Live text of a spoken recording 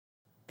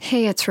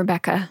Hey, it's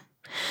Rebecca.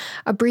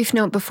 A brief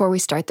note before we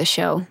start the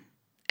show.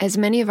 As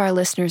many of our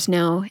listeners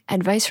know,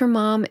 Advice from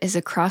Mom is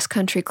a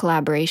cross-country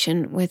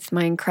collaboration with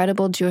my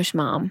incredible Jewish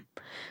mom,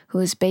 who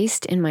is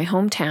based in my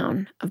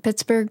hometown of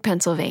Pittsburgh,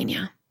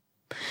 Pennsylvania.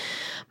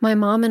 My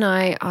mom and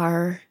I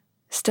are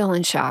still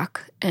in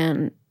shock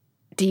and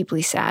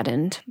deeply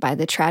saddened by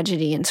the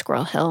tragedy in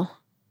Squirrel Hill,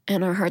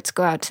 and our hearts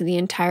go out to the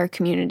entire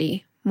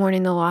community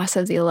mourning the loss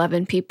of the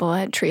 11 people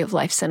at Tree of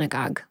Life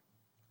Synagogue.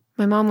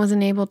 My mom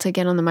wasn't able to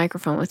get on the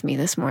microphone with me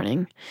this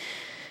morning,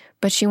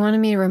 but she wanted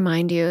me to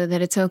remind you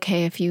that it's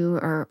okay if you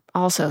are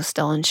also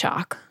still in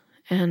shock,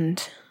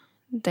 and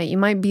that you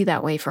might be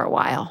that way for a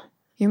while.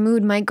 Your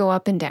mood might go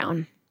up and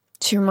down.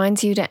 She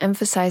reminds you to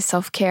emphasize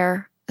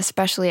self-care,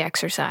 especially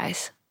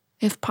exercise.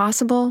 If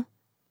possible,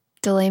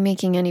 delay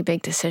making any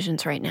big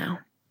decisions right now.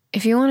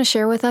 If you want to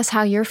share with us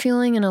how you're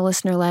feeling in a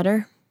listener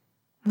letter,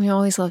 we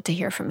always love to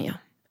hear from you.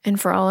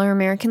 And for all our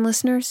American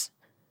listeners,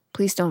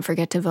 please don't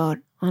forget to vote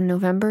on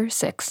November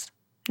 6th,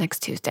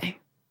 next Tuesday.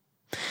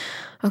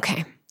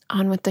 Okay,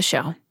 on with the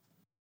show.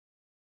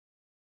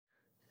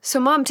 So,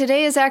 Mom,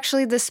 today is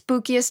actually the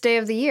spookiest day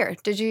of the year.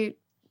 Did you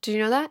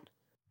know that?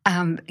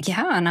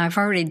 Yeah, and I've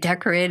already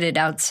decorated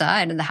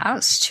outside of the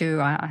house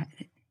to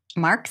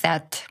mark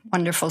that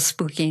wonderful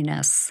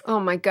spookiness. Oh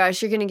my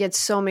gosh, you're going to get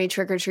so many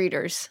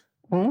trick-or-treaters.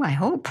 Oh, I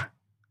hope.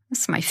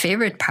 That's my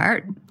favorite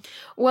part.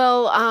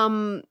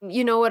 Well,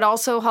 you know what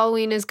also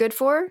Halloween is good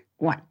for?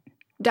 What?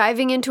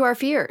 Diving into our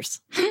fears.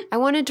 I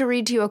wanted to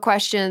read to you a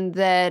question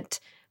that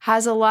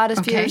has a lot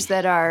of fears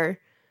that are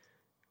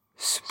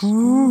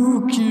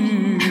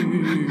spooky.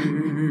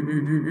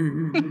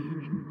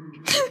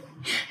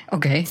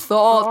 Okay.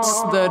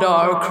 Thoughts that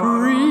are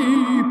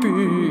creeping.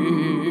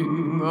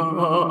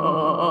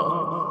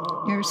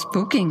 You're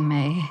spooking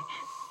me.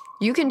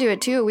 You can do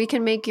it too. We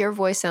can make your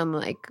voice sound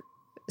like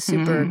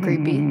super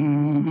creepy.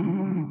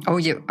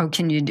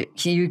 Can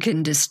you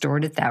can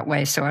distort it that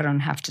way so I don't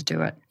have to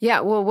do it.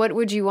 Yeah, well, what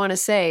would you want to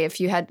say if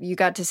you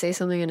got to say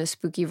something in a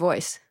spooky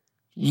voice?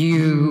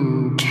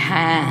 You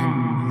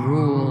can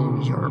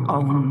rule your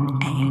own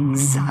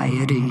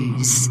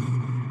anxieties.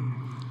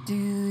 Do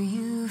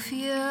you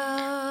feel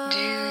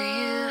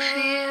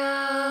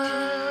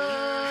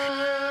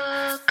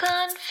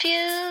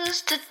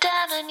confused or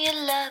down on your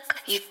luck?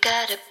 You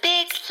got a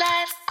big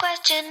life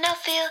question or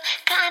feel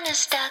kinda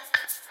stuck?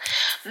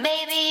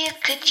 Maybe you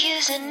could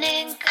use an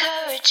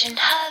encouraging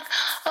hug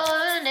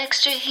or an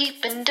extra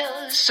heaping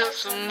dose of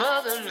some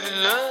motherly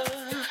love.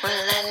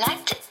 Well, I'd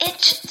like to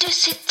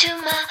introduce you to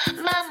my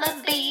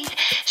Mama B.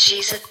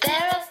 She's a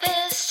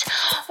therapist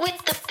with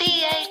a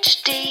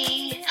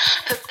PhD.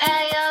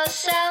 Prepare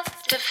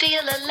yourself to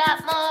feel a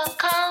lot more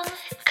calm,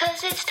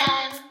 'cause it's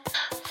time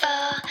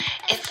for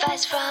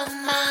Advice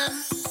from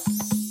Mom.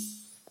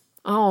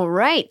 All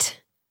right.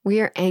 We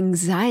are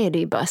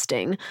anxiety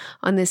busting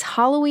on this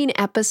Halloween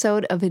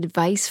episode of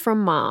Advice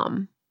from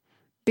Mom.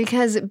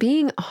 Because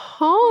being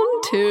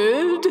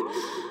haunted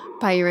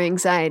by your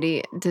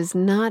anxiety does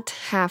not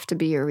have to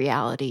be your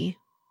reality.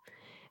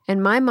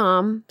 And my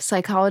mom,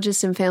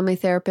 psychologist and family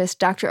therapist,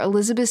 Dr.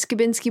 Elizabeth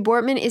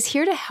Skibinski-Bortman, is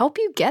here to help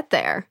you get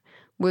there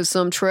with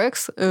some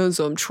tricks and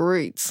some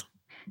treats.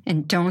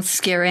 And don't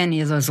scare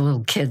any of those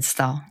little kids,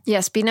 though.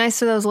 Yes, be nice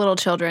to those little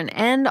children.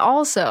 And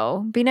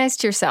also, be nice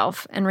to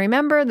yourself. And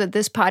remember that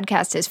this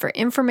podcast is for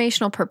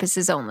informational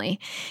purposes only.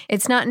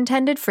 It's not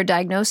intended for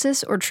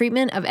diagnosis or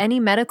treatment of any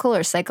medical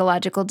or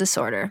psychological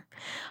disorder.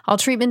 All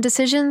treatment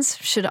decisions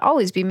should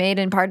always be made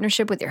in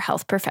partnership with your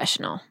health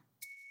professional.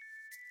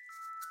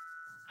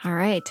 All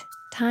right,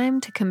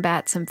 time to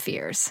combat some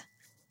fears.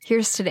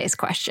 Here's today's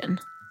question.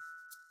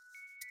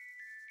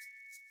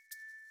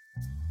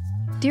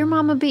 Dear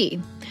Mama B,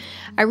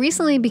 I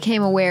recently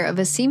became aware of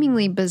a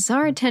seemingly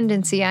bizarre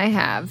tendency I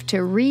have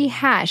to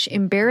rehash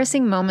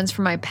embarrassing moments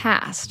from my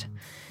past.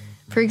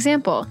 For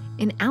example,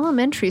 in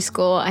elementary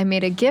school, I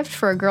made a gift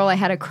for a girl I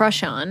had a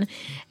crush on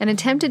and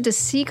attempted to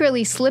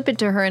secretly slip it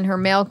to her in her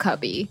mail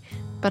cubby,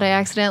 but I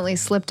accidentally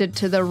slipped it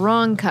to the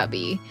wrong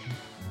cubby.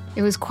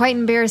 It was quite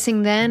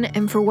embarrassing then,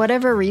 and for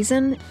whatever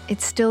reason, it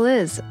still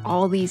is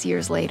all these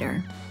years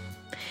later.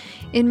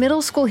 In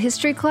middle school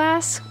history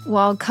class,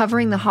 while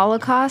covering the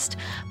Holocaust,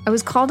 I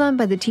was called on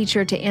by the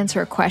teacher to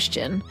answer a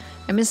question.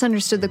 I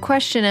misunderstood the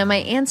question, and my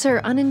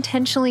answer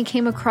unintentionally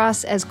came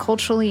across as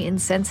culturally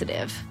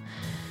insensitive.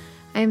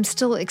 I am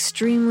still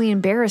extremely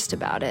embarrassed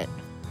about it.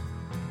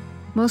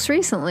 Most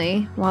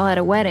recently, while at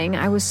a wedding,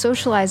 I was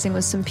socializing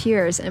with some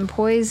peers and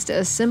posed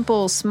a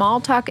simple small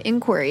talk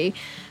inquiry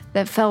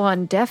that fell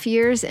on deaf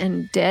ears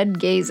and dead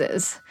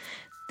gazes.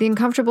 The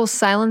uncomfortable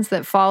silence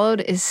that followed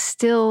is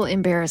still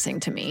embarrassing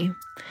to me.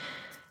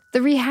 The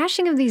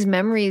rehashing of these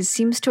memories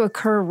seems to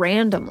occur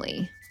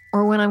randomly,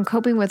 or when I'm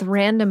coping with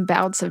random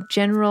bouts of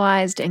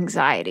generalized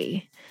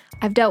anxiety.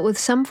 I've dealt with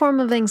some form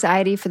of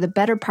anxiety for the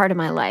better part of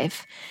my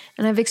life,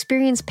 and I've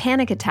experienced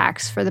panic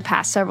attacks for the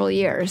past several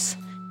years.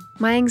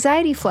 My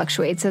anxiety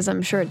fluctuates, as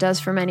I'm sure it does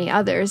for many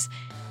others,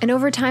 and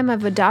over time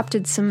I've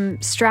adopted some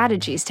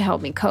strategies to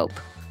help me cope.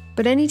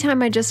 But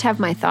anytime I just have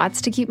my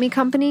thoughts to keep me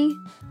company,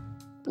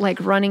 like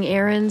running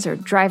errands or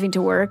driving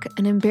to work,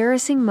 an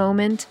embarrassing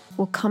moment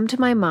will come to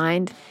my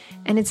mind,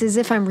 and it's as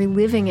if I'm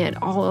reliving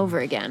it all over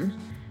again.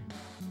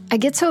 I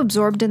get so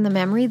absorbed in the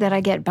memory that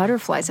I get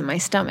butterflies in my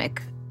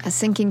stomach, a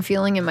sinking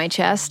feeling in my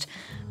chest,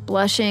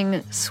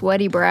 blushing,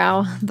 sweaty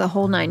brow, the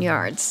whole 9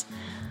 yards.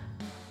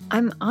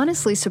 I'm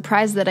honestly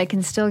surprised that I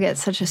can still get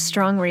such a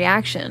strong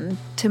reaction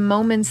to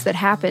moments that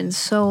happened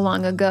so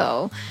long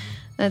ago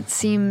that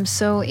seem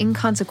so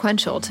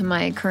inconsequential to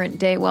my current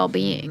day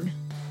well-being.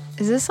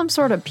 Is this some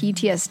sort of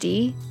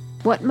PTSD?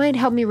 What might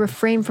help me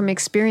refrain from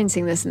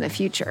experiencing this in the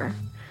future?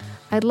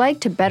 I'd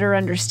like to better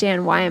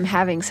understand why I'm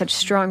having such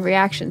strong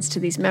reactions to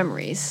these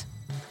memories.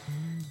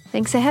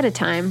 Thanks ahead of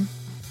time.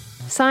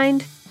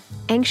 Signed,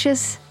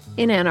 Anxious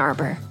in Ann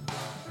Arbor.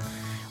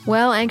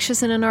 Well,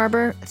 Anxious in Ann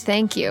Arbor,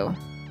 thank you.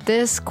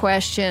 This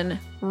question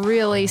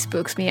really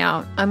spooks me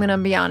out. I'm going to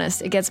be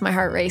honest, it gets my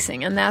heart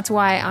racing, and that's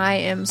why I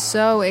am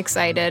so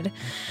excited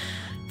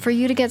for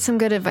you to get some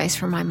good advice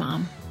from my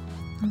mom.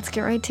 Let's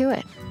get right to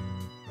it.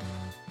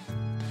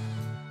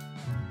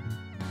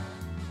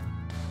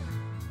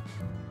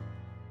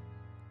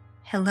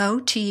 Hello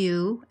to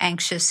you,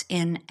 Anxious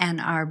in Ann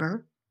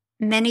Arbor.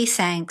 Many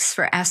thanks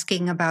for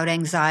asking about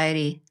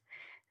anxiety.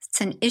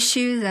 It's an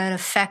issue that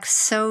affects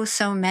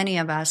so many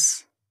of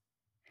us.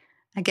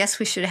 I guess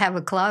we should have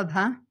a club,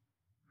 huh?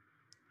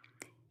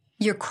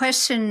 Your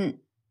question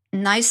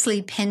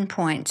nicely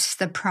pinpoints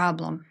the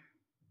problem,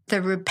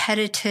 the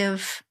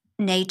repetitive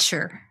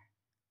nature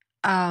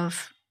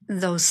of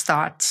those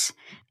thoughts.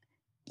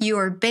 You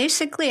are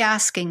basically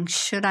asking,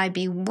 should I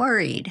be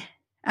worried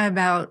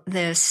about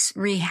this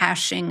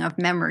rehashing of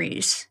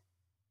memories?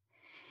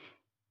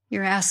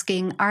 You're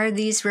asking, are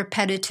these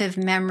repetitive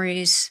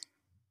memories,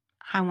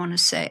 I want to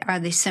say, are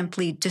they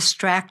simply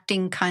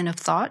distracting kind of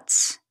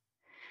thoughts,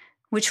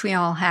 which we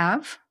all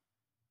have?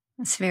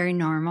 It's very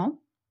normal.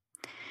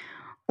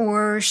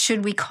 Or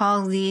should we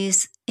call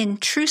these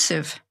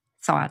intrusive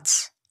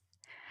thoughts?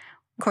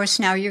 Of course,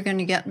 now you're going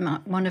to get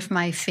one of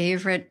my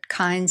favorite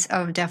kinds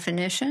of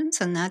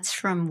definitions, and that's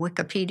from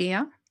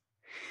Wikipedia.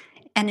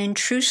 An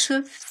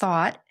intrusive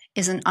thought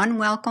is an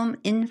unwelcome,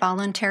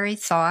 involuntary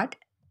thought,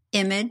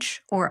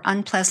 image, or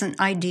unpleasant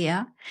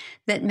idea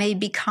that may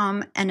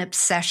become an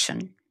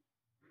obsession.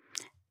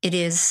 It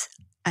is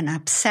an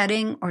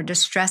upsetting or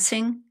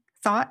distressing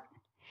thought,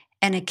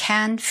 and it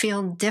can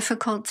feel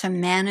difficult to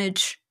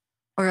manage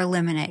or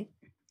eliminate.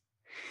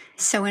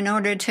 So in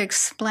order to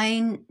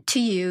explain to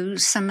you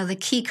some of the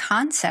key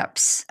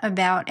concepts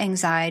about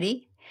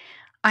anxiety,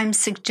 I'm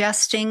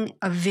suggesting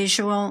a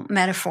visual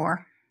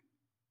metaphor.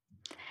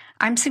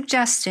 I'm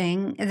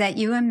suggesting that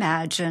you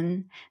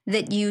imagine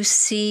that you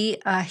see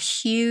a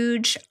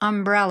huge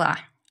umbrella,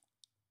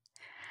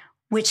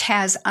 which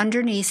has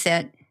underneath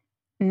it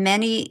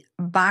many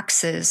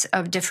boxes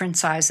of different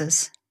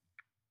sizes.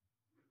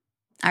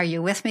 Are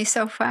you with me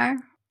so far?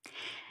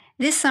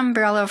 This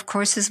umbrella, of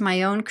course, is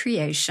my own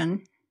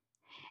creation,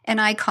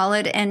 and I call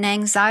it an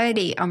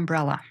anxiety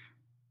umbrella.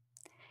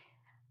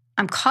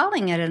 I'm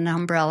calling it an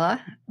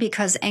umbrella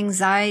because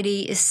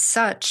anxiety is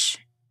such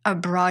a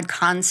broad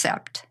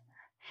concept.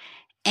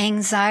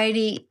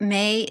 Anxiety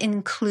may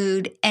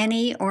include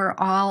any or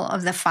all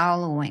of the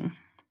following: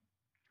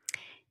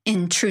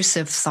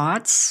 intrusive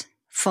thoughts,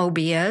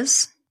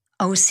 phobias,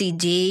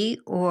 OCD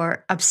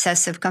or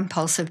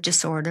obsessive-compulsive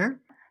disorder,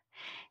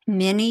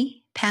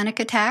 mini panic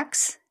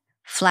attacks,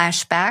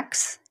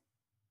 flashbacks,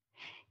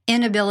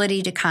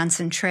 inability to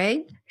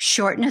concentrate,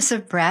 shortness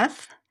of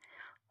breath,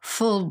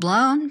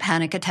 full-blown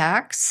panic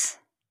attacks,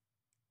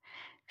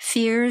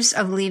 fears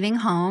of leaving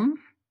home,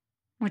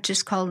 which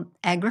is called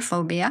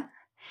agoraphobia,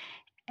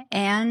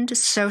 and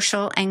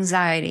social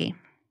anxiety.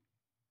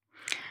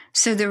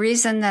 So the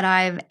reason that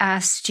I've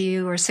asked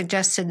you or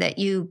suggested that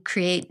you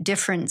create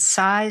different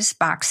size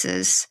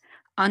boxes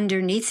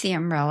underneath the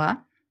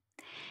umbrella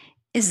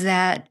is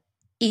that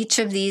each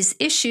of these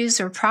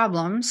issues or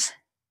problems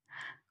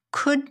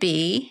could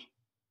be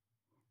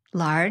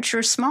large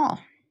or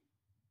small,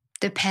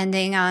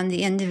 depending on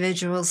the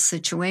individual's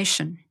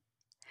situation.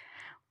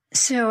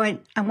 So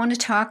I want to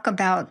talk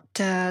about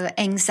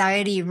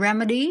anxiety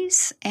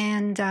remedies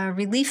and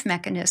relief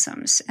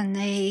mechanisms. And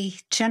they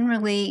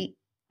generally,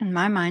 in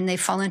my mind, they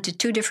fall into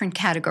two different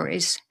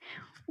categories.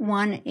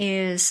 One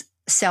is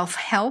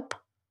self-help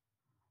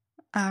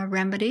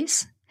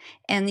remedies,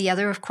 and the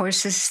other, of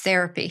course, is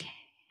therapy.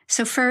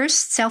 So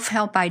first,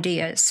 self-help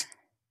ideas.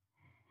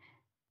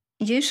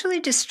 Usually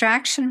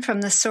distraction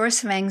from the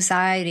source of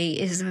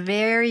anxiety is a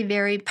very,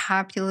 very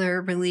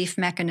popular relief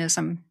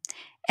mechanism.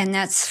 And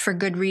that's for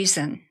good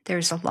reason.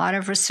 There's a lot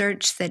of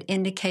research that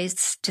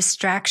indicates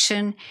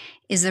distraction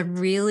is a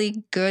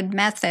really good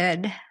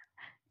method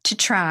to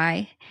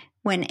try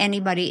when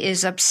anybody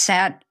is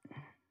upset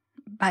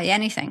by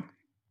anything.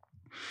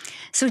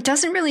 So it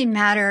doesn't really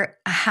matter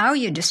how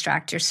you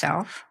distract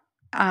yourself.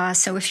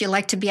 So if you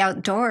like to be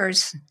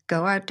outdoors,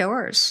 go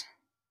outdoors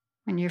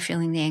when you're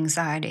feeling the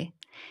anxiety.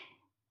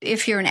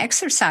 If you're an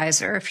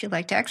exerciser, if you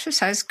like to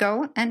exercise,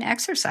 go and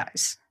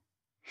exercise.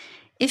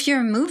 If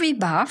you're a movie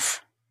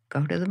buff,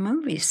 go to the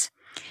movies.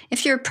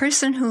 If you're a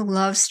person who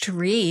loves to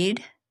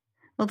read,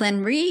 well,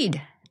 then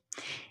read.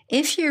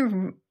 If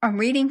you're a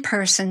reading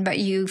person but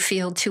you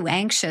feel too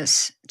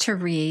anxious to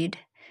read,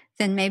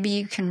 then maybe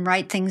you can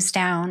write things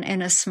down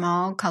in a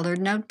small colored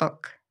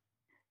notebook.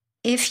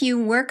 If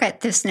you work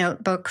at this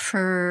notebook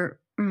for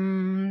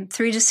 3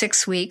 to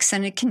 6 weeks,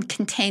 and it can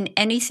contain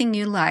anything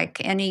you like,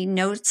 any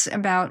notes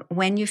about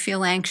when you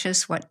feel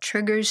anxious, what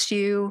triggers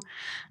you,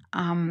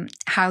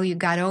 how you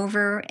got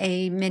over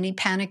a mini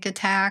panic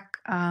attack,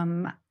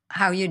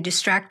 how you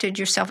distracted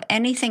yourself,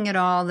 anything at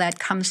all that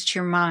comes to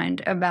your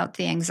mind about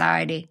the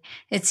anxiety.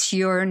 It's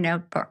your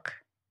notebook.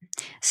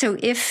 So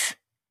if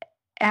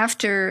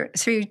after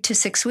 3 to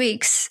 6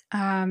 weeks,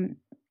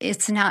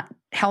 it's not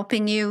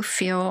helping you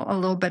feel a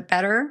little bit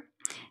better,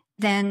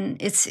 then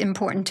it's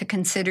important to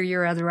consider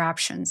your other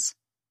options.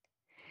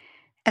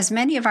 As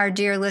many of our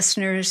dear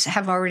listeners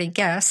have already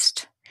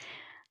guessed,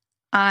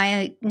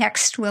 I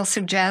next will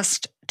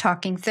suggest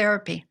talking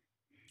therapy.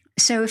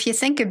 So if you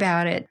think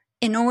about it,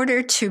 in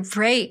order to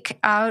break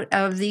out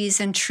of these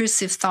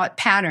intrusive thought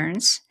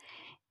patterns,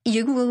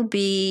 you will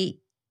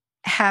be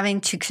having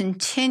to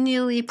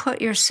continually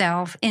put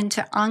yourself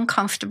into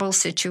uncomfortable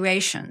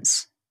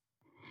situations.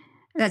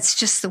 That's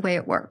just the way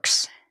it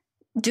works.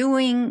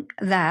 Doing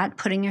that,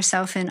 putting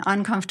yourself in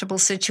uncomfortable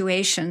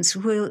situations,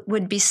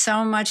 would be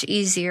so much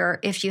easier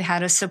if you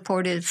had a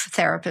supportive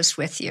therapist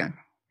with you.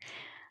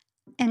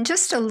 And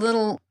just a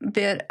little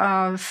bit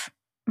of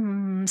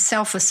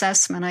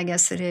self-assessment, I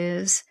guess it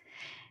is,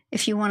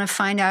 if you want to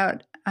find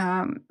out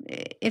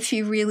if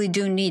you really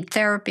do need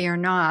therapy or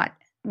not.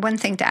 One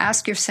thing to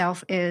ask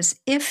yourself is,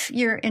 if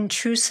your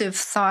intrusive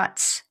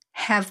thoughts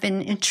have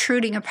been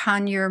intruding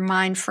upon your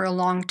mind for a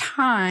long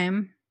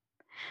time,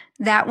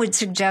 that would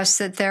suggest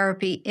that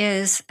therapy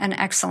is an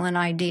excellent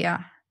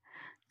idea.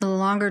 The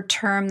longer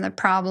term the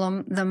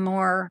problem, the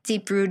more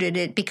deep-rooted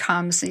it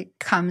becomes. It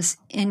becomes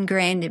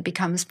ingrained. It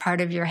becomes part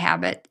of your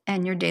habit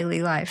and your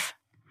daily life.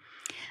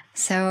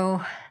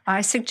 So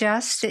I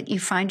suggest that you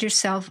find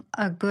yourself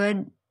a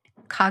good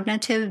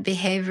cognitive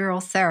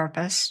behavioral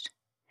therapist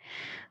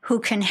who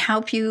can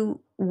help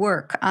you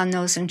work on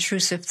those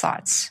intrusive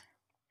thoughts.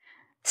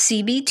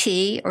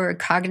 CBT, or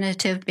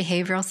cognitive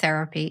behavioral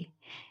therapy,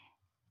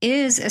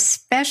 is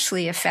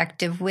especially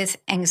effective with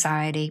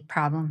anxiety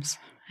problems,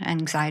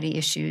 anxiety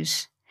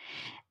issues,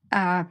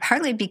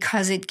 partly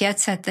because it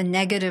gets at the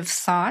negative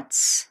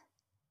thoughts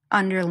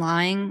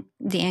underlying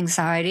the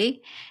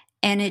anxiety,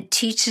 and it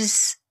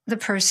teaches the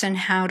person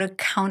how to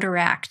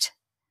counteract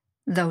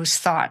those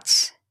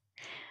thoughts.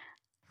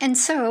 And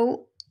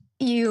so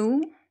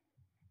you,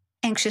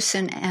 anxious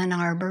in Ann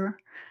Arbor,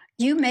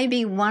 you may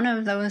be one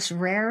of those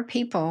rare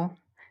people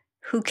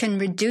who can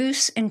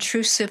reduce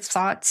intrusive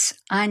thoughts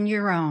on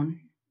your own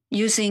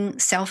using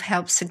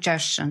self-help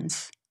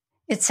suggestions.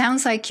 It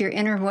sounds like your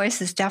inner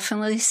voice is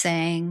definitely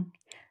saying,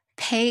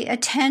 pay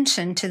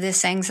attention to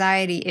this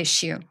anxiety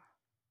issue.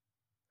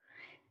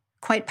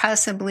 Quite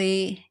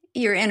possibly,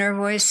 your inner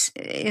voice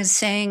is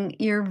saying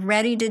you're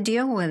ready to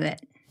deal with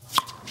it.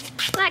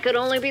 That could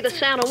only be the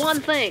sound of one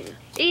thing.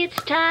 It's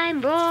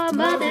time for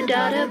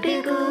Mother-Daughter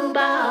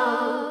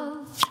Pickleball.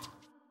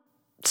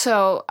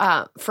 So,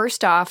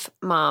 first off,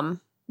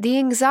 Mom, the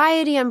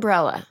anxiety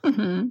umbrella.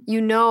 Mm-hmm.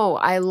 You know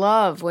I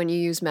love when you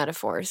use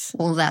metaphors.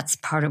 Well, that's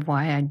part of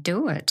why I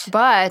do it.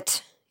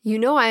 But you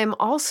know I am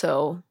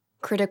also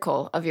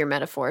critical of your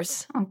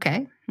metaphors.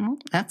 Okay, well,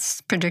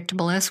 that's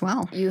predictable as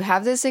well. You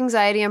have this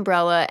anxiety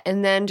umbrella,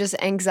 and then just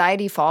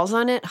anxiety falls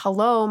on it.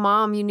 Hello,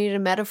 Mom, you need a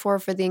metaphor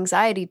for the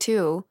anxiety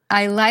too.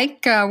 I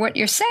like what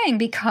you're saying,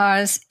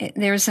 because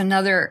there's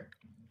another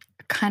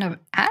kind of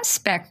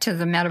aspect to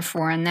the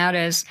metaphor, and that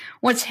is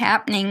what's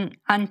happening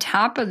on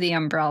top of the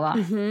umbrella.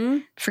 Mm-hmm.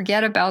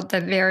 Forget about the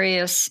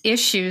various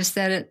issues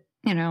that it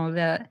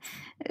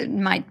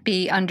might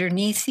be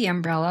underneath the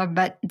umbrella,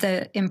 but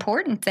the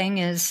important thing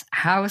is,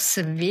 how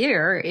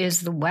severe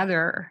is the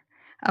weather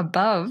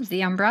above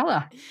the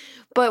umbrella?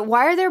 But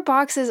why are there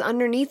boxes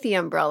underneath the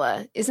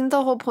umbrella? Isn't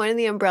the whole point of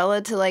the umbrella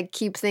to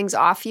keep things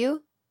off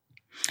you?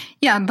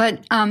 Yeah,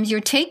 but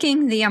you're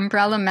taking the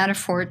umbrella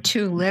metaphor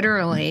too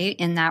literally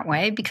in that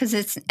way, because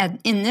it's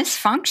in this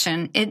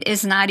function, it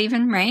is not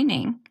even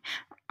raining.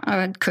 Oh,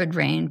 it could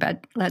rain,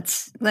 but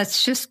let's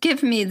just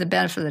give me the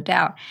benefit of the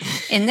doubt.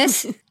 In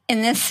this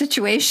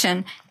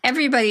situation,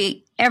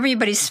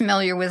 everybody's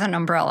familiar with an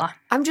umbrella.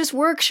 I'm just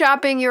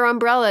workshopping your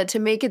umbrella to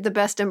make it the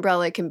best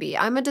umbrella it can be.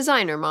 I'm a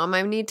designer, Mom.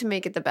 I need to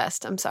make it the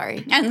best. I'm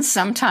sorry. And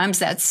sometimes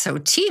that's so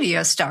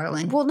tedious,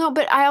 darling. Well, no,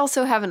 but I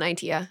also have an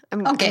idea.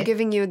 I'm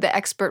giving you the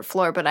expert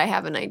floor, but I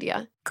have an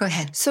idea. Go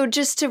ahead. So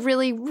just to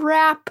really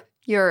wrap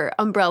your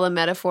umbrella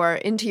metaphor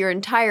into your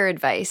entire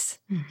advice,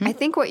 I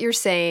think what you're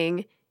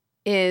saying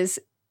is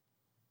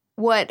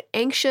what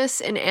anxious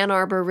in Ann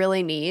Arbor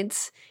really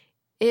needs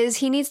is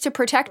he needs to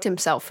protect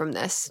himself from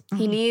this.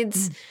 He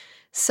needs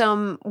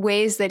some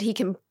ways that he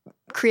can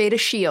create a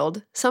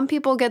shield. Some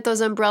people get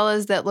those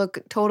umbrellas that look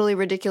totally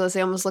ridiculous.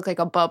 They almost look like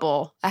a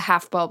bubble, a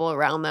half bubble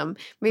around them.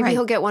 Maybe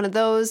he'll get one of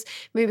those.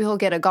 Maybe he'll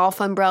get a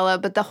golf umbrella.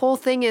 But the whole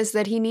thing is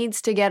that he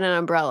needs to get an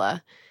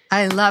umbrella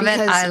I love it.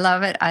 Because I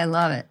love it. I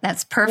love it.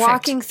 That's perfect.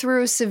 walking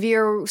through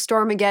severe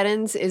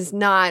Stormageddons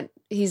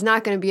he's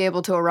not going to be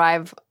able to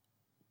arrive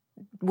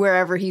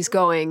wherever he's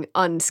going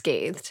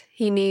unscathed.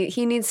 He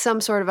needs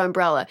some sort of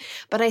umbrella.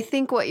 But I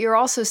think what you're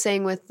also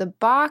saying with the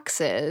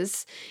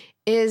boxes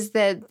is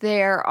that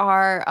there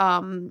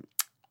are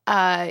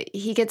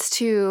he gets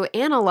to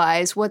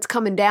analyze what's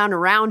coming down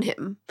around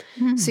him.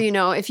 Mm.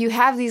 So, if you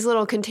have these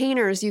little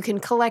containers, you can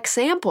collect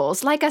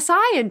samples like a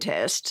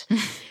scientist.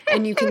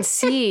 And you can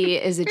see,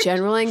 is it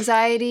general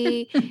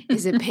anxiety?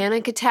 Is it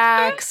panic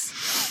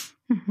attacks?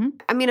 Mm-hmm.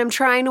 I mean, I'm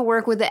trying to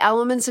work with the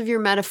elements of your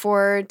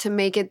metaphor to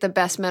make it the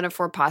best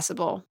metaphor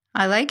possible.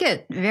 I like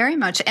it very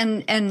much.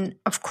 And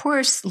of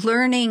course,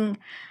 learning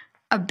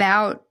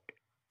about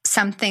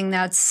something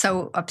that's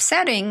so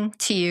upsetting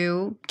to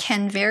you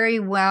can very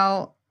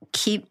well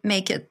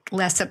make it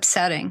less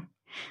upsetting.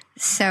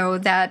 So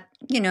that,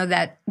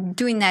 that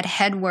doing that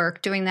head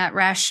work, doing that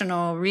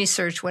rational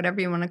research,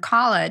 whatever you want to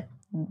call it,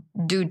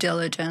 due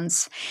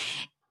diligence,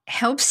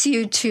 helps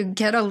you to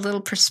get a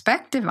little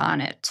perspective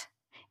on it.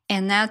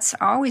 And that's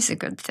always a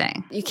good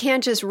thing. You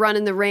can't just run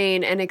in the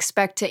rain and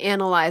expect to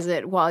analyze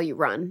it while you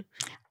run.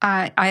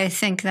 I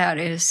think that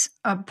is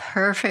a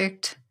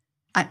perfect,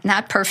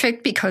 not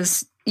perfect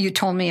because you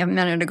told me a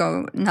minute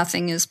ago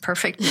nothing is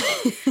perfect.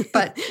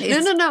 But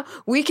No.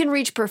 We can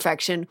reach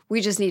perfection.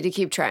 We just need to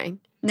keep trying.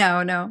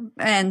 No.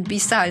 And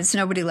besides,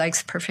 nobody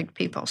likes perfect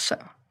people. So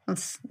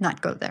let's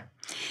not go there.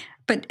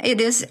 But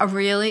it is a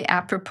really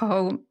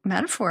apropos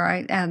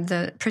metaphor. And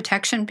the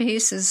protection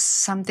piece is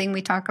something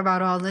we talk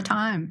about all the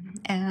time.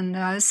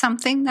 And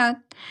something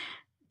that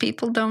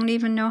people don't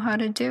even know how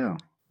to do.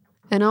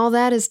 And all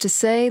that is to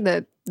say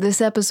that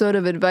this episode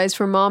of Advice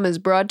from Mom is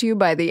brought to you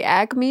by the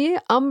Acme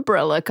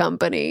Umbrella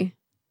Company.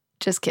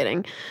 Just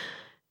kidding.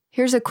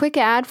 Here's a quick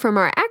ad from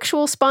our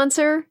actual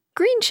sponsor,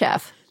 Green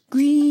Chef.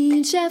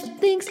 Green Chef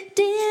thinks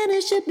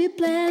dinner should be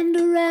planned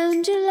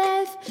around your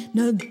life,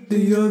 not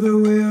the other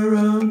way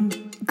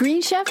around.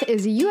 Green Chef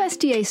is a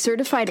USDA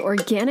certified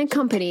organic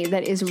company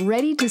that is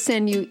ready to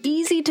send you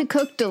easy to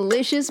cook,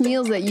 delicious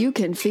meals that you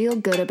can feel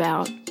good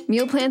about.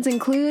 Meal plans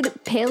include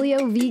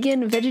paleo,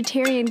 vegan,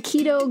 vegetarian,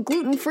 keto,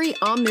 gluten-free,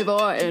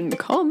 omnivore, and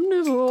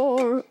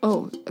carnivore.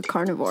 Oh, a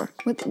carnivore.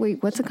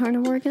 What's a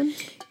carnivore again?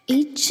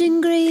 Each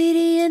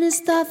ingredient is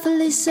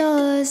thoughtfully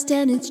sourced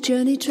and its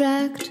journey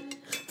tracked.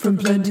 From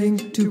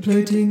planting to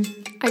plating.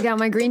 I got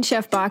my Green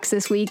Chef box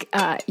this week.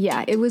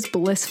 It was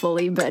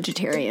blissfully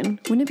vegetarian.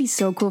 Wouldn't it be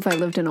so cool if I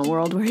lived in a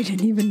world where I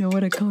didn't even know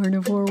what a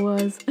carnivore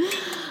was?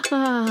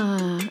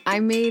 I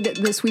made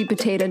the sweet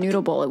potato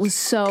noodle bowl. It was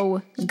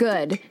so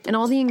good. And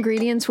all the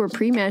ingredients were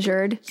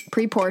pre-measured,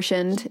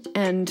 pre-portioned,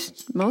 and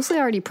mostly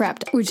already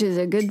prepped, which is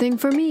a good thing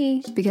for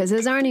me because,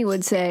 as Arnie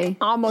would say,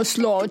 I'm a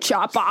slow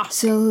chopper.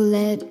 So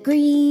let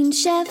Green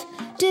Chef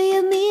do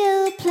your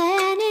meal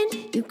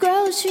planning, your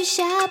grocery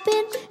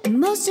shopping, and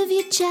most of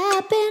your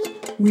chopping.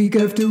 Week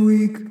after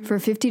week. For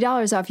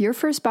 $50 off your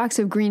first box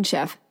of Green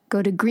Chef,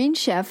 go to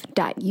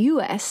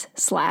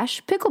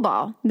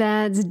greenchef.us/pickleball.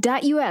 That's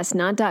 .us,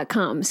 not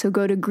 .com. So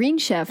go to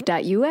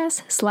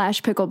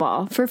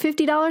greenchef.us/pickleball for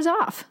 $50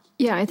 off.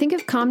 Yeah, I think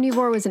if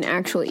Comnivore was an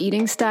actual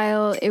eating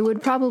style, it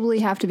would probably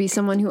have to be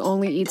someone who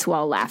only eats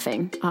while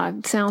laughing.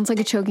 Sounds like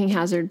a choking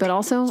hazard, but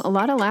also a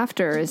lot of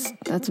laughter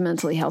that's a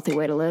mentally healthy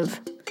way to live.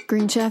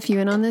 Green Chef, you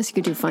in on this? You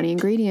could do funny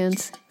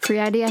ingredients. Free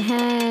idea,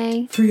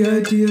 hey. Free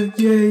idea,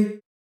 yay.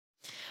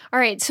 All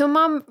right, so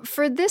Mom,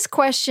 for this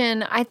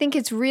question, I think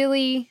it's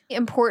really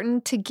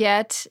important to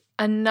get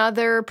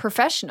another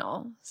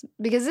professional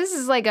because this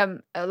is like a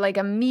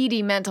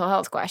meaty mental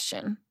health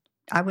question.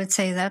 I would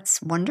say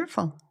that's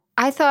wonderful.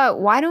 I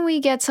thought, why don't we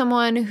get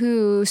someone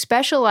who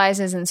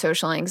specializes in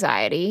social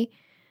anxiety,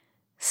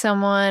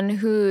 someone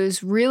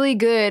who's really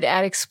good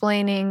at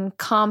explaining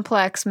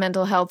complex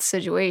mental health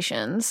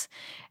situations,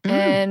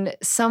 and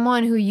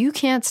someone who you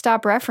can't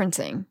stop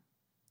referencing.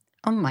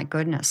 Oh my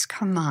goodness,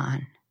 come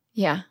on.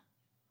 Yeah.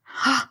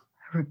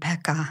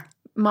 Rebecca.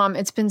 Mom,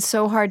 it's been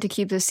so hard to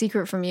keep this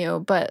secret from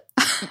you, but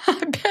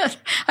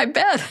I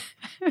bet.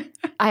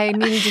 I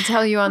needed to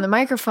tell you on the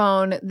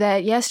microphone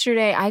that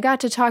yesterday I got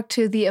to talk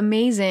to the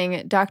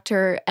amazing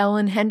Dr.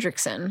 Ellen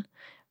Hendrickson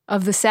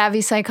of The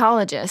Savvy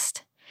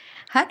Psychologist.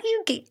 How do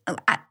you get...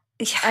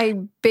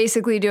 I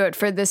basically do it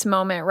for this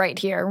moment right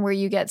here where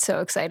you get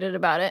so excited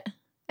about it.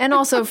 And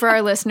also for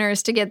our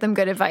listeners to get them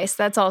good advice.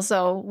 That's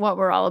also what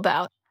we're all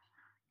about.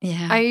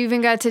 Yeah. I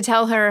even got to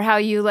tell her how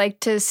you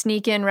like to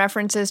sneak in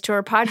references to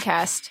her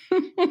podcast.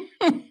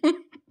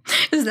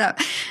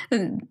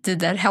 Did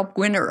that help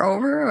win her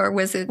over, or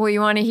was it? Well, you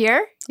want to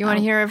hear? You want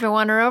to hear if it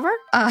won her over?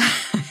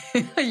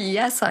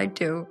 Yes, I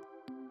do.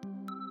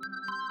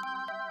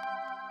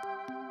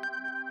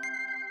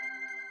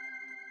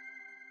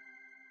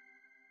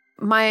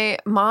 My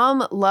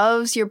mom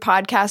loves your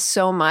podcast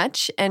so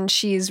much, and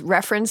she's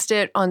referenced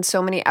it on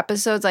so many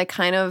episodes. I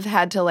kind of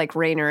had to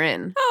rein her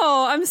in.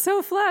 Oh, I'm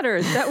so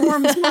flattered. That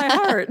warms my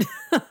heart.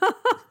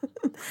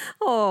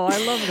 Oh, I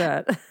love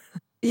that.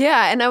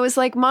 Yeah. And I was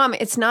like, Mom,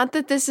 it's not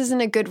that this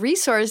isn't a good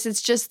resource.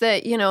 It's just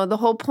that, the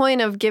whole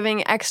point of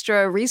giving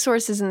extra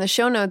resources in the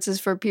show notes is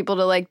for people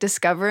to like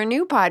discover a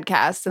new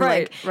podcast.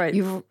 And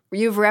Right.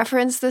 You've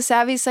referenced The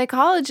Savvy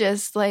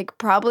Psychologist, like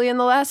probably in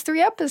the last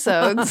 3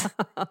 episodes.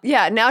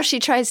 Yeah. Now she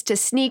tries to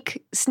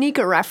sneak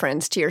a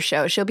reference to your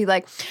show. She'll be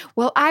like,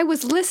 well, I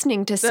was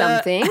listening to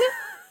something.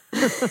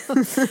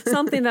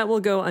 Something that will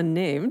go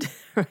unnamed.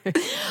 Right.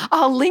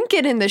 I'll link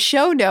it in the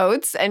show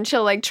notes, and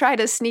she'll like try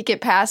to sneak it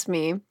past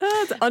me.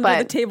 That's under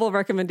the table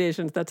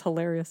recommendations. That's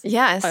hilarious.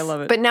 Yes, I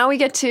love it. But now we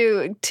get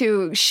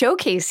to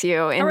showcase you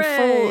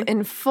Hooray.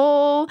 in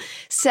full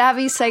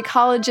Savvy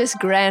Psychologist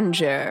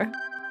grandeur.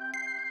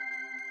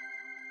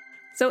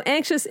 So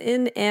Anxious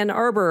in Ann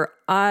Arbor,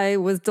 I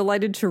was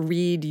delighted to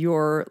read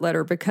your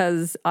letter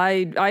because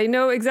I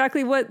know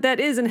exactly what that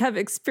is and have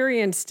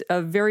experienced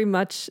very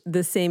much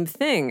the same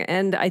thing.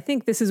 And I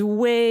think this is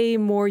way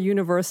more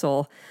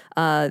universal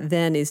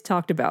than is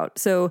talked about.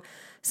 So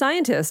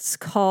scientists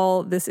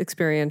call this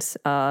experience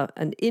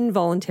an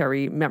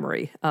involuntary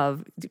memory,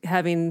 of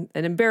having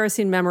an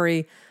embarrassing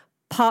memory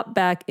pop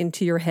back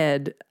into your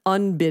head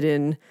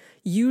unbidden,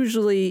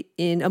 usually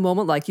in a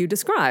moment like you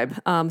describe.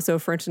 So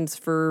for instance,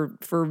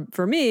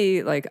 for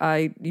me, like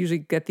I usually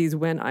get these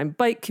when I'm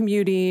bike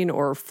commuting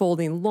or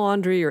folding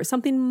laundry or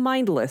something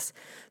mindless.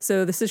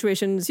 So the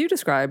situations you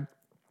describe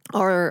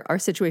are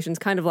situations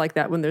kind of like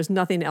that when there's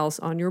nothing else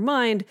on your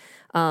mind.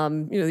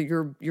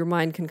 Your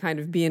mind can kind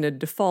of be in a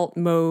default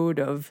mode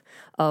of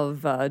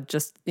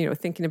just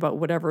thinking about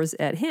whatever's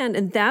at hand,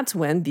 and that's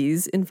when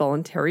these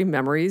involuntary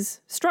memories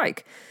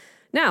strike.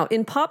 Now,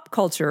 in pop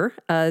culture,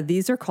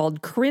 these are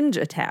called cringe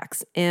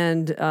attacks.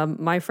 And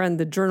my friend,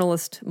 the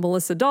journalist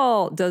Melissa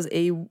Dahl, does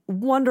a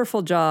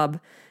wonderful job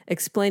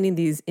explaining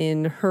these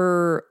in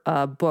her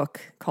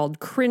book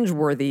called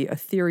Cringeworthy, A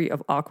Theory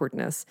of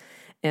Awkwardness.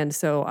 And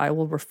so I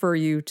will refer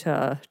you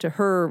to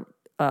her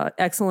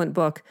excellent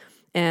book,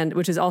 and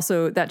which is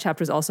also, that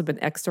chapter has also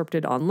been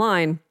excerpted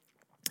online.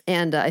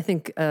 And I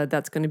think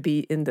that's going to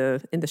be in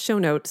the show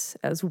notes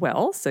as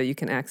well, so you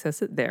can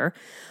access it there.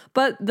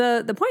 But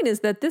the point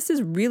is that this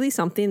is really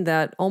something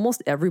that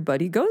almost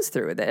everybody goes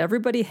through, that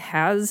everybody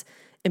has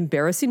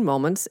embarrassing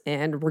moments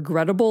and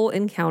regrettable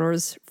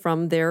encounters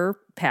from their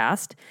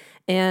past,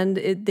 and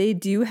they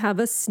do have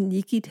a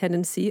sneaky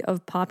tendency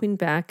of popping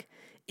back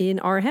in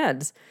our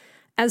heads.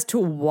 As to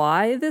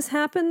why this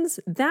happens,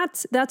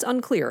 that's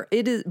unclear.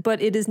 It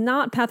is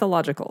not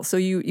pathological. So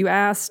you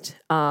asked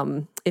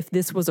if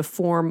this was a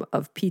form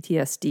of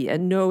PTSD,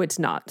 and no, it's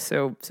not.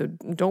 So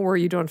don't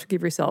worry, you don't have to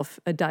give yourself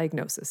a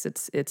diagnosis.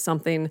 It's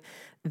something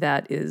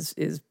that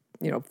is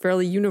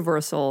fairly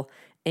universal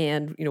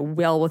and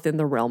well within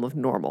the realm of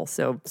normal.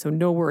 So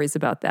no worries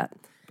about that.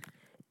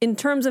 In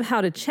terms of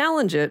how to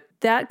challenge it,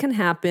 that can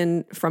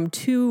happen from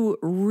 2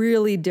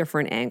 really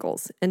different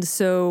angles, and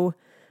so.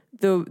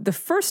 The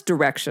first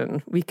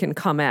direction we can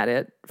come at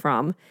it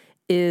from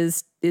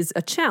is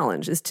a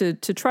challenge, is to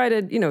try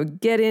to,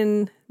 get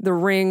in the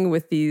ring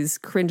with these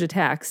cringe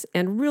attacks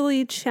and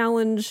really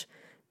challenge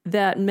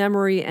that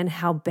memory and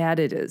how bad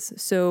it is.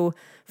 So,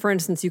 for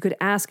instance, you could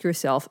ask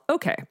yourself,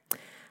 okay,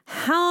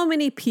 how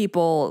many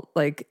people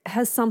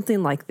has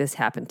something like this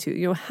happened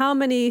to? How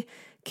many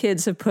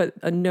kids have put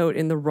a note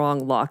in the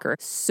wrong locker?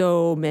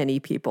 So many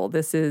people.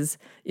 This is,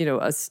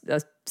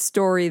 a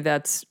story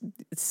that's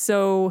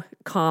so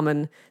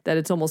common that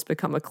it's almost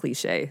become a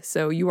cliche.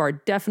 So you are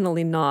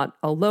definitely not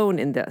alone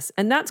in this.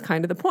 And that's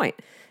kind of the point,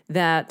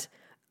 that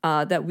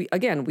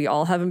we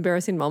all have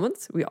embarrassing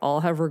moments. We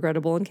all have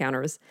regrettable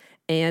encounters,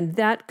 and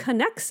that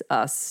connects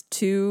us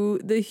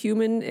to the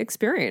human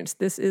experience.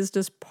 This is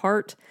just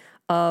part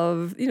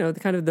of,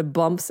 kind of the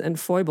bumps and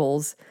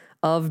foibles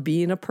of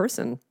being a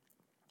person.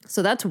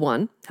 So that's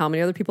one. How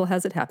many other people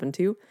has it happened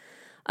to?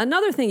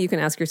 Another thing you can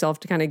ask yourself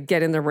to kind of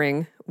get in the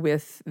ring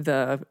with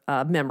the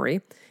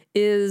memory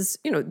is,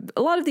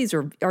 a lot of these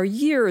are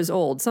years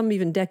old, some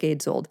even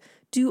decades old.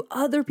 Do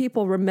other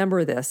people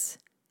remember this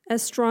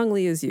as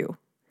strongly as you?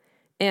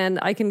 And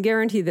I can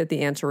guarantee that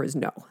the answer is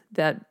no,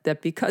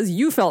 that because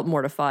you felt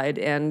mortified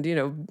and,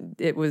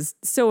 it was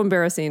so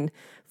embarrassing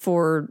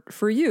for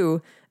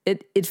you,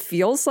 it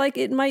feels like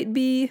it might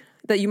be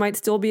that you might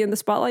still be in the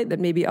spotlight, that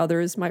maybe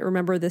others might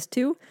remember this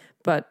too.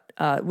 But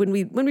when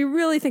we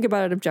really think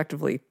about it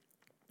objectively,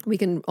 we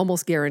can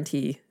almost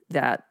guarantee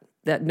that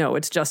no,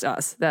 it's just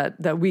us, that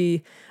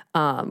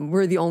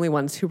we're the only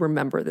ones who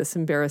remember this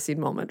embarrassing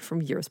moment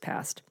from years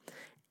past.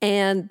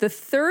 And the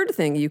third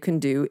thing you can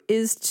do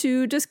is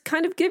to just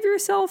kind of give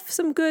yourself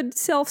some good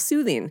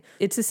self-soothing.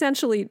 It's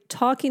essentially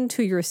talking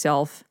to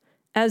yourself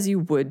as you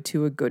would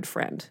to a good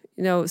friend.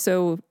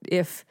 So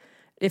if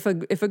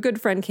a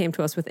good friend came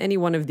to us with any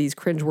one of these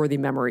cringeworthy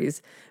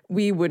memories,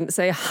 we wouldn't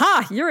say,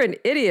 "Ha, you're an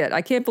idiot.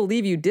 I can't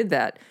believe you did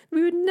that."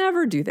 We would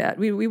never do that.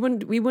 We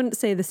wouldn't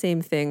say the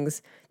same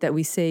things that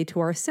we say to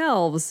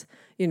ourselves,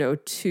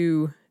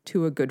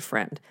 to a good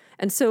friend.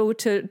 And so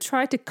to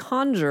try to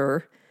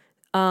conjure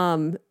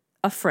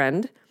a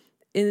friend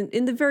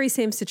in the very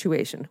same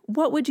situation,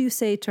 what would you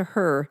say to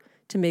her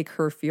to make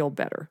her feel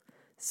better?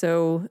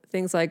 So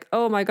things like,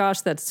 oh my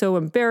gosh, that's so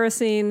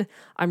embarrassing.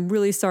 I'm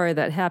really sorry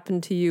that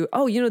happened to you.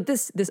 Oh,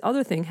 this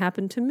other thing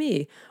happened to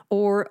me.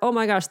 Or, oh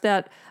my gosh,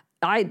 that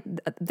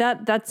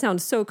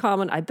sounds so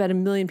common. I bet a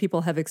million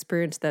people have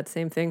experienced that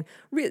same thing.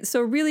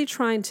 So really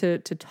trying to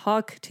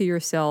talk to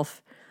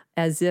yourself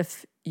as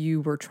if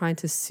you were trying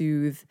to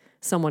soothe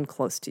someone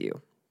close to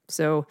you.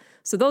 So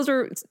those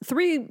are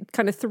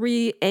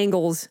three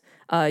angles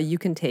you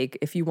can take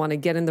if you want to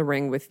get in the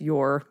ring with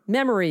your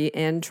memory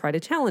and try to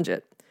challenge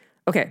it.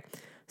 Okay,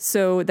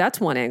 so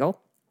that's one angle.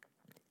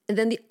 And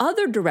then the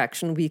other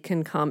direction we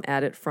can come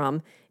at it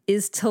from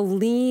is to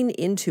lean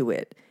into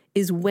it.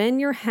 Is when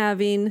you're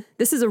having,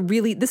 this is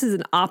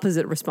an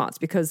opposite response,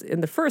 because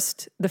in the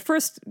first,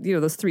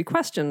 those three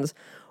questions,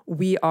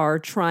 we are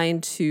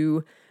trying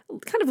to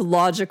kind of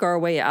logic our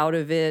way out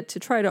of it, to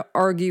try to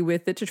argue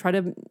with it, to try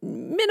to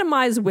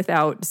minimize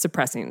without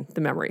suppressing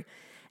the memory.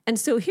 And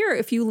so here,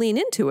 if you lean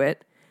into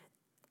it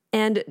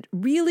and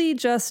really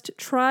just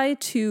try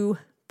to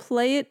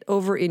play it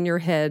over in your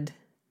head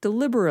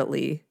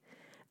deliberately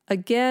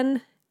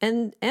again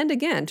and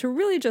again, to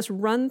really just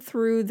run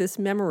through this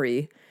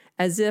memory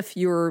as if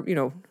you're,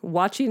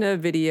 watching a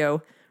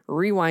video,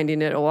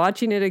 rewinding it,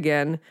 watching it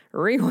again,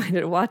 rewind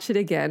it, watch it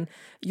again,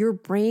 your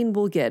brain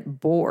will get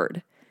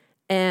bored.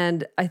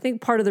 And I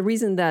think part of the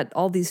reason that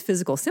all these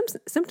physical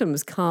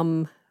symptoms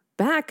come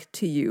back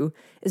to you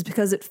is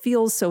because it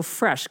feels so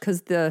fresh,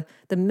 because the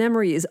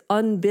memory is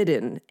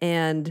unbidden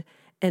and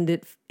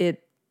it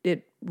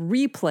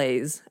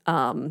replays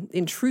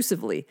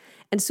intrusively.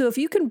 And so if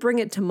you can bring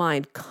it to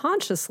mind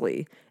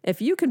consciously, if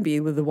you can be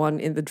with the one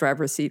in the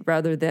driver's seat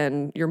rather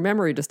than your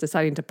memory just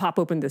deciding to pop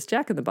open this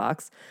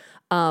Jack-in-the-Box,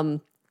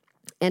 and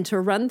to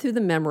run through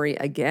the memory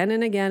again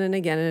and again and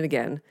again and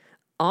again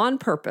on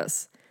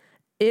purpose,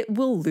 it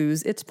will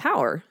lose its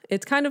power.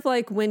 It's kind of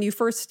like when you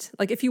first,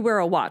 like if you wear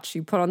a watch,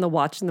 you put on the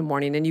watch in the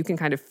morning and you can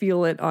kind of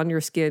feel it on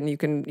your skin. You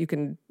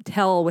can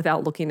tell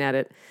without looking at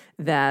it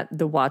that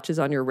the watch is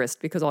on your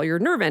wrist because all your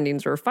nerve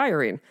endings are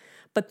firing.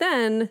 But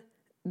then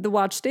the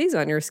watch stays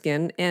on your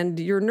skin and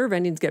your nerve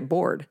endings get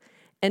bored.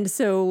 And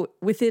so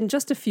within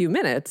just a few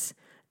minutes,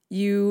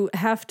 you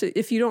have to,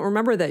 if you don't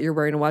remember that you're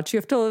wearing a watch, you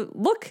have to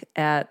look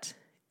at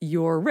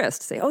your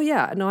wrist, say, oh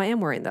yeah, no, I am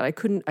wearing that. I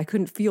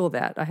couldn't feel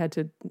that. I had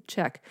to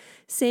check.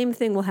 Same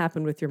thing will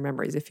happen with your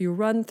memories. If you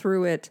run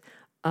through it,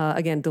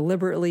 again,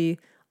 deliberately,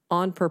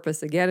 on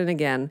purpose, again and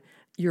again,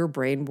 your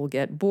brain will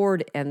get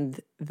bored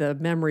and the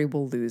memory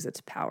will lose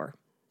its power.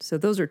 So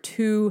those are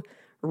two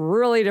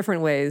really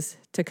different ways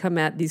to come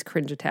at these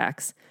cringe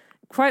attacks.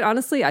 Quite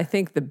honestly, I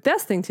think the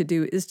best thing to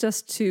do is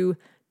just to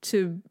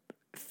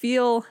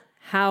feel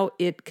how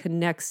it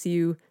connects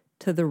you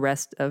to the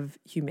rest of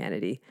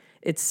humanity.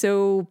 It's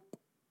so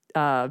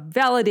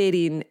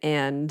validating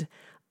and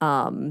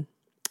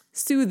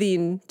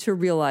soothing to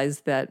realize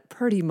that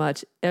pretty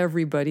much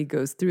everybody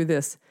goes through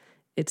this.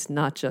 It's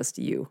not just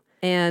you.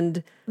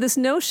 And this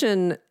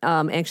notion,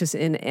 Anxious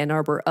in Ann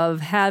Arbor, of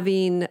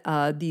having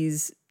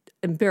these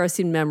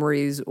embarrassing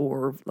memories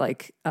or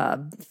like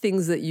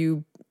things that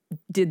you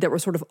did that were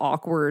sort of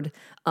awkward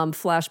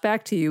flash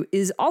back to you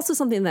is also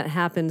something that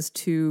happens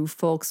to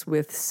folks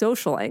with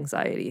social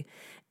anxiety.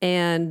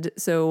 And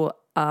so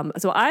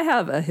I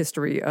have a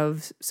history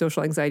of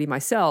social anxiety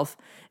myself.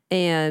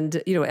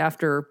 And,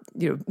 after,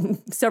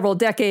 several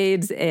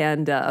decades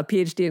and a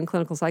PhD in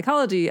clinical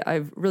psychology,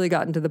 I've really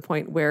gotten to the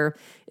point where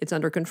it's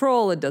under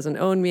control. It doesn't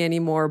own me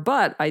anymore.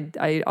 But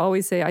I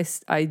always say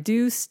I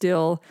do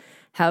still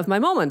have my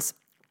moments.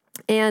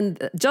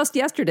 And just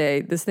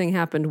yesterday, this thing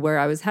happened where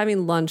I was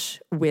having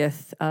lunch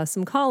with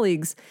some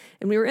colleagues,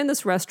 and we were in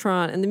this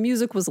restaurant, and the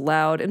music was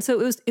loud, and so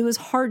it was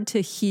hard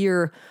to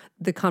hear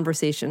the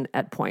conversation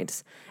at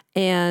points.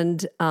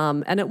 And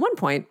at one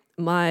point,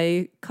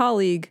 my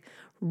colleague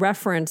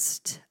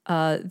referenced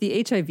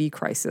the HIV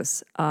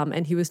crisis,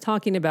 and he was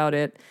talking about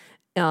it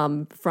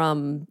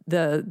from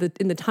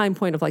in the time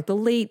point of like the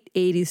late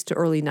 80s to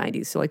early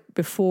 90s. So like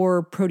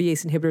before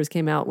protease inhibitors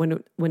came out,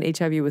 when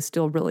HIV was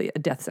still really a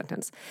death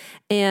sentence.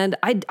 And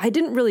I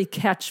didn't really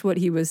catch what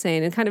he was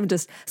saying and kind of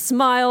just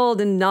smiled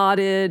and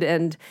nodded.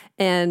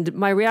 And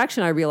my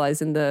reaction, I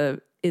realized in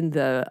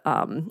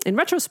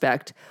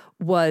retrospect,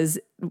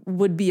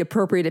 would be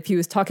appropriate if he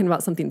was talking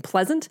about something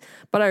pleasant.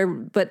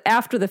 But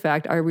after the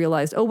fact, I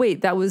realized, oh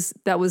wait, that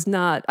was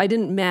not, I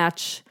didn't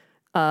match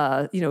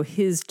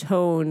his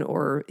tone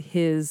or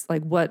his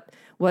like what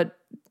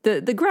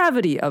the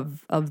gravity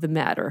of the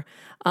matter.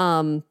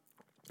 And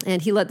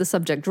he let the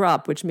subject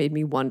drop, which made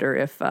me wonder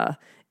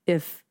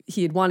if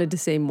he had wanted to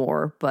say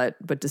more, but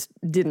just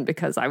didn't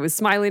because I was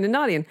smiling and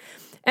nodding.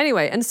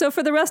 Anyway, and so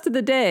for the rest of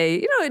the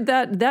day,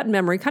 that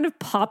memory kind of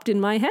popped in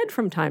my head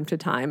from time to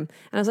time. And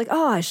I was like,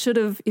 oh, I should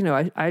have,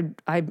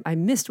 I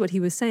missed what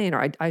he was saying,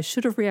 or I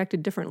should have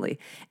reacted differently.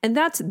 And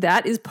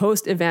that is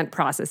post-event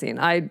processing.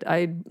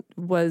 I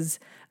was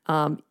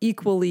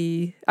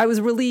I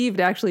was relieved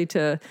actually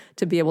to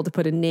be able to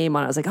put a name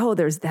on it. I was like, oh,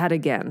 there's that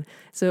again.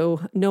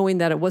 So knowing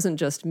that it wasn't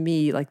just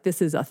me, like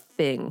this is a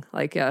thing,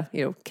 like a,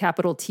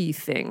 capital T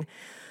thing.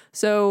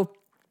 So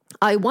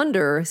I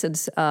wonder,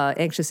 since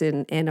Anxious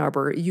in Ann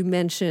Arbor, you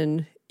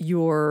mention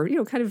your,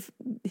 kind of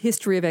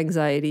history of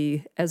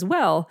anxiety as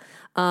well.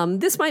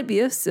 This might be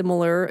a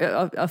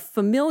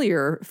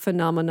familiar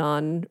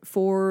phenomenon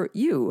for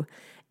you.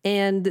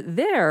 And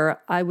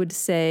there, I would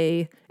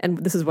say, and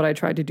this is what I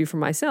tried to do for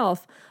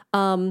myself,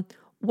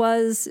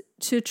 was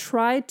to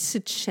try to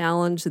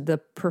challenge the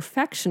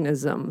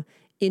perfectionism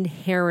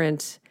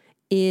inherent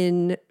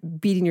in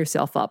beating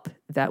yourself up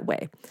that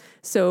way.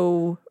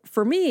 So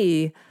for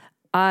me,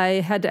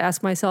 I had to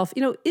ask myself,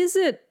 is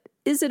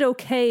it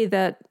okay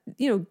that,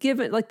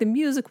 given like the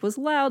music was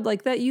loud,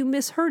 like that you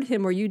misheard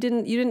him or you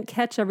didn't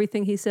catch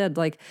everything he said?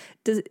 Like,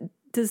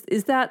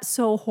 is that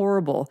so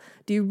horrible?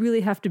 Do you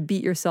really have to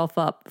beat yourself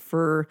up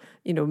for,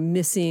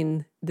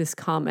 missing this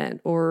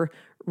comment or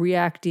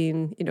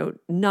reacting,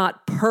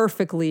 not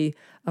perfectly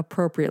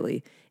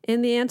appropriately?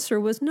 And the answer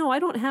was, no, I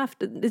don't have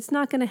to. It's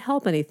not going to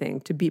help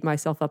anything to beat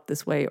myself up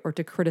this way or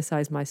to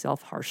criticize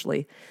myself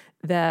harshly.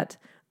 That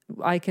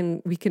we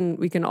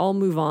can all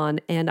move on.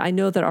 And I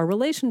know that our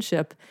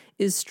relationship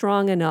is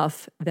strong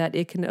enough that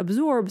it can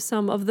absorb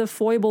some of the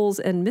foibles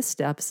and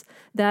missteps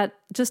that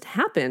just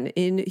happen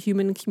in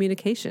human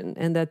communication,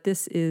 and that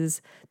this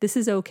is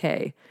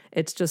okay.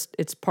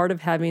 It's part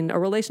of having a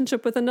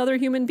relationship with another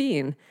human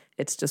being.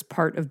 It's just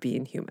part of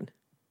being human.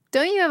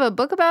 Don't you have a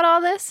book about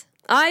all this?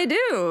 I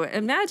do.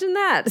 Imagine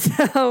that.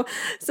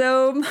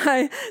 So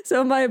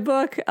my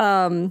book,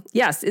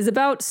 yes, is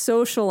about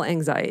social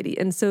anxiety.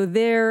 And so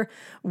there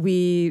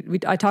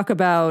I talk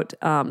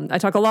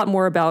a lot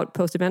more about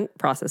post-event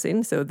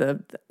processing. So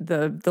the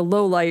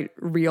low light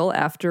reel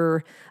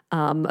after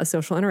a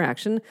social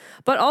interaction,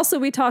 but also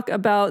we talk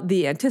about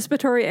the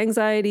anticipatory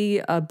anxiety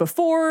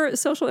before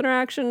social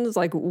interactions,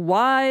 like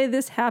why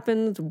this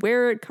happens,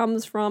 where it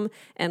comes from,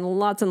 and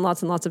lots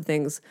of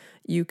things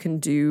you can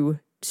do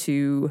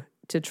to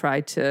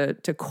try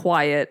to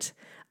quiet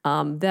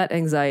that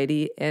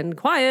anxiety and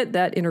quiet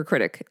that inner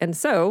critic. And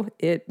so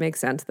it makes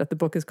sense that the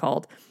book is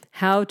called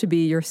How to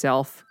Be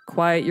Yourself,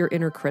 Quiet Your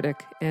Inner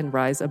Critic, and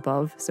Rise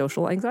Above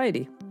Social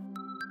Anxiety.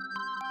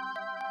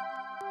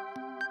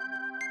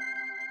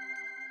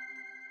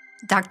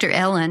 Dr.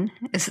 Ellen,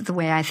 is the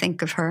way I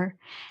think of her,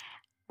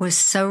 was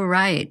so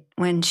right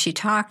when she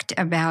talked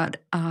about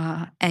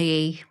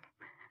a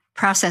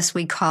process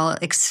we call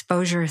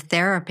exposure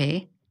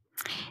therapy.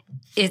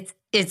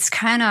 It's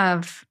kind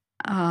of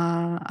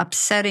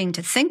upsetting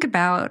to think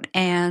about,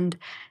 and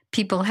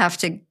people have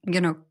to,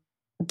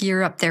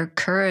 gear up their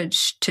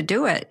courage to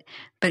do it.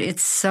 But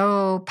it's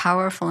so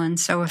powerful and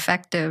so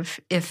effective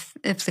if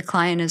the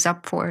client is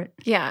up for it.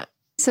 Yeah.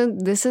 So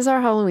this is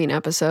our Halloween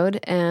episode,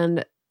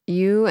 and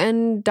you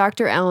and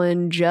Dr.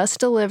 Ellen just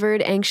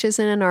delivered Anxious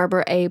in Ann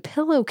Arbor a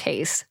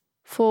pillowcase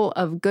full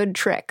of good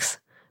tricks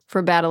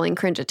for battling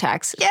cringe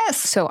attacks. Yes.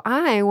 So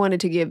I wanted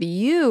to give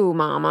you,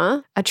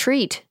 Mama, a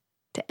treat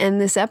to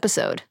end this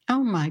episode.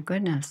 Oh my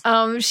goodness.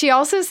 She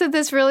also said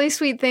this really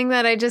sweet thing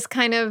that I just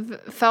kind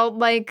of felt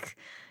like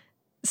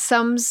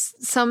sums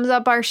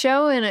up our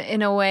show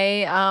in a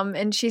way.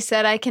 And she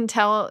said, I can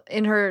tell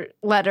in her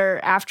letter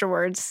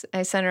afterwards,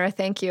 I sent her a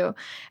thank you.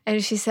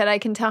 And she said, I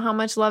can tell how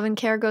much love and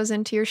care goes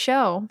into your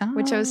show,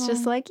 which I was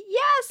just like,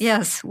 yes.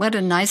 Yes. What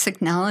a nice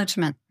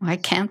acknowledgement. I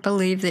can't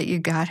believe that you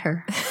got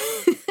her.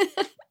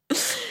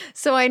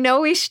 So I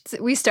know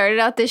we started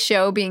out this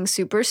show being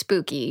super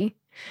spooky.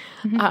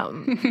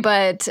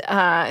 But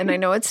and I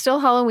know it's still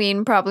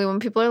Halloween probably when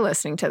people are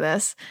listening to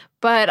this,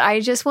 but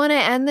I just want to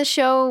end the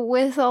show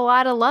with a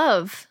lot of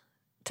love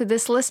to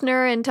this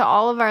listener and to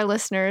all of our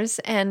listeners.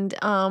 And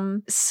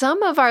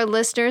some of our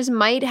listeners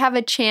might have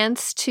a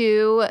chance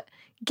to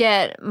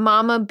get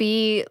Mama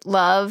B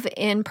love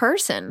in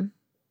person.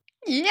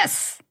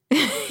 Yes.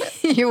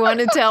 You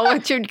want to tell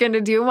what you're going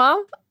to do,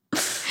 Mom?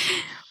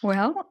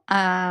 Well,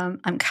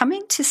 I'm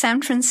coming to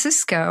San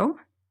Francisco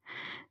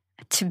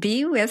to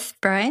be with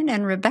Brian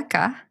and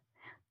Rebecca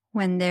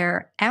when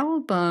their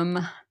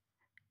album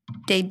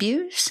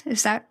debuts.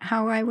 Is that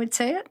how I would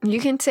say it?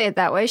 You can say it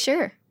that way,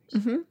 sure.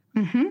 Mm-hmm.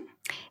 Mm-hmm.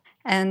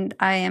 And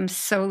I am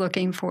so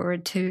looking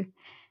forward to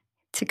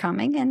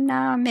coming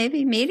and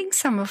maybe meeting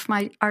some of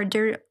our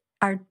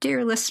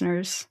dear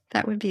listeners.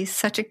 That would be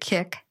such a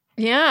kick.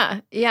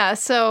 Yeah.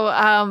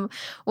 So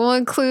we'll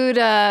include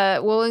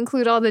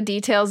all the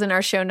details in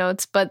our show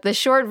notes, but the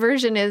short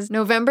version is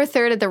November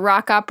 3rd at the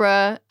Rock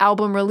Opera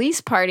album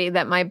release party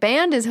that my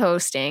band is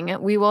hosting.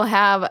 We will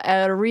have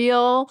a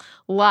real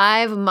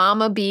live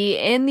Mama B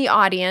in the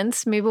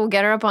audience. Maybe we'll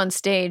get her up on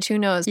stage. Who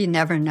knows? You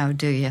never know,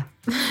 do you?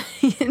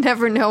 You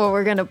never know what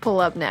we're going to pull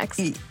up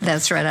next.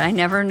 That's right. I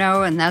never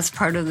know, and that's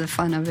part of the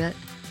fun of it.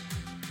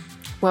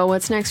 Well,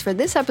 what's next for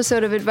this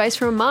episode of Advice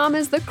from Mom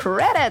is the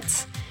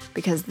credits,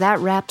 because that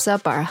wraps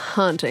up our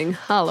haunting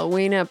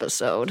Halloween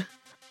episode.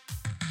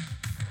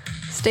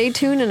 Stay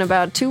tuned in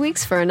about 2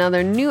 weeks for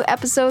another new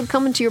episode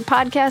coming to your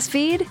podcast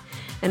feed.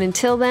 And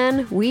until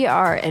then, we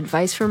are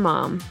Advice from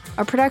Mom,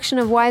 a production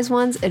of Wise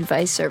Ones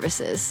Advice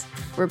Services.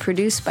 We're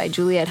produced by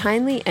Juliet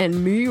Heinley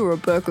and me,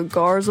 Rebecca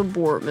Garza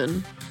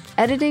Bortman.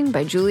 Editing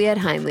by Juliet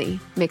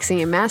Heinley.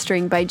 Mixing and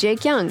mastering by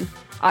Jake Young.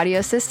 Audio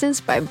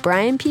assistance by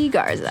Brian P.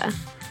 Garza.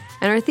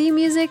 And our theme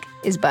music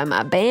is by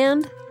my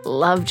band,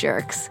 Love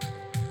Jerks.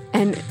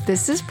 And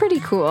this is pretty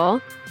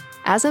cool.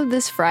 As of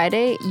this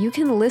Friday, you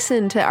can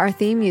listen to our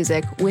theme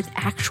music with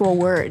actual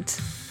words.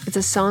 It's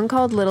a song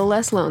called Little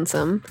Less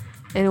Lonesome,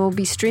 and it will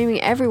be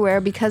streaming everywhere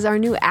because our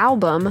new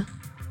album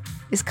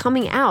is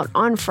coming out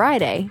on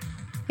Friday,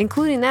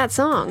 including that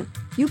song.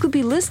 You could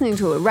be listening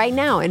to it right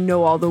now and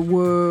know all the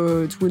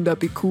words. Wouldn't that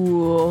be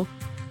cool?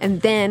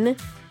 And then,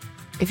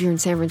 if you're in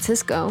San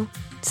Francisco,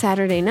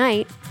 Saturday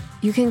night,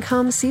 you can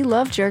come see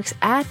Love Jerks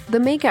at the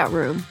Makeout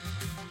Room.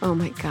 Oh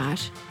my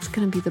gosh, it's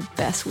going to be the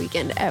best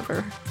weekend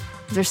ever.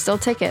 There's still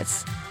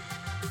tickets.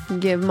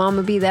 Give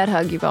Mama B that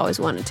hug you've always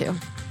wanted to.